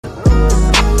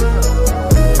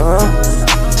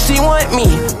want me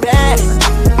bad.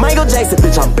 Michael Jackson,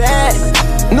 bitch, I'm bad.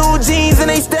 New jeans and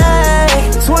they stack.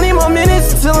 20 more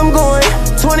minutes until I'm going.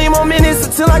 20 more minutes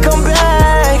until I come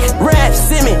back. Rap,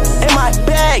 simming, in my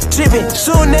bag, dripping,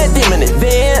 shooting at them in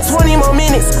advance. 20 more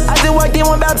minutes, I just walked in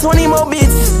with about 20 more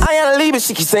bitches. I ain't leave it,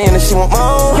 she keep saying that she want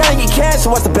more. Gotta get cash,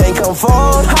 so what's the bank come for?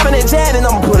 Hopping in jet and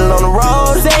I'ma put it on the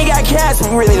road. They ain't got cash,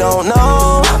 we really don't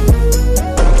know.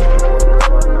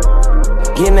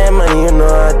 Getting that money, you know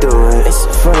I do it. It's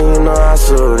funny, you know I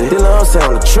shoot it. This little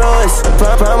sound the choice.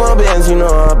 Find my bands, you know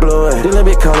I blew it. This little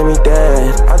bit calling me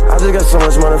dad. I just got so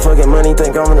much motherfucking money,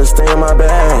 think I'm gonna stay in my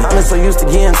bag. I've been so used to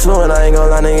getting to it, I ain't gonna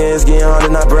lie, nigga, it's getting hard to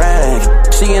not brag.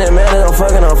 She getting mad that I'm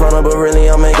fucking up front of her, but really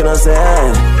I'm making her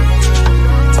sad.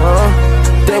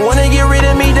 They wanna get rid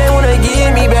of me, they wanna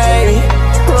get me, baby.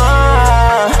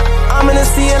 I'm in a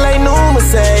CLA new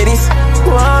Mercedes.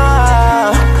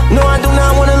 No, I do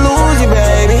not wanna